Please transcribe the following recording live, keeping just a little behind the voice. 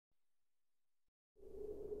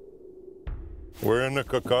We're in the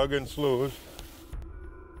Kakagon Slough.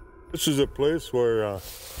 This is a place where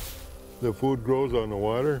the food grows on the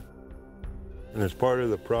water, and it's part of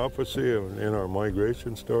the prophecy in our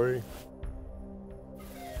migration story.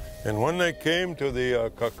 And when they came to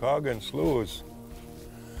the Kakagon Sloughs,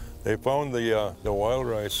 they found the wild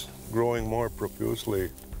rice growing more profusely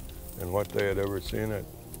than what they had ever seen it.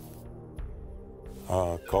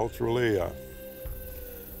 Culturally,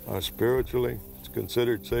 spiritually, it's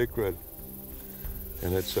considered sacred,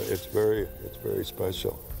 and it's very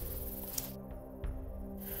special.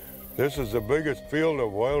 This is the biggest field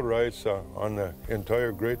of wild rice on the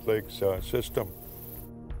entire Great Lakes system.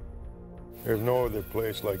 There's no other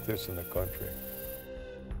place like this in the country.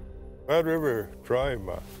 Bad River tribe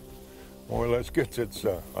more or less gets its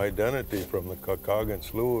identity from the Kakagon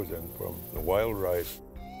Sloughs and from the wild rice.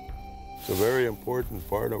 It's a very important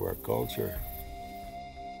part of our culture.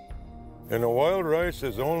 And the wild rice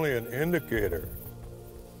is only an indicator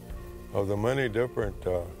of the many different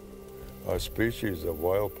species of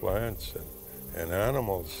wild plants and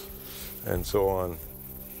animals and so on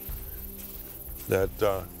that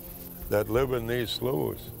live in these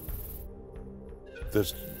sloughs.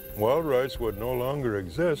 This wild rice would no longer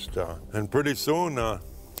exist, and pretty soon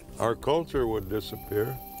our culture would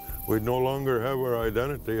disappear. We'd no longer have our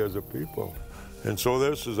identity as a people. And so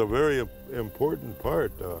this is a very important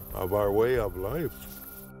part of our way of life.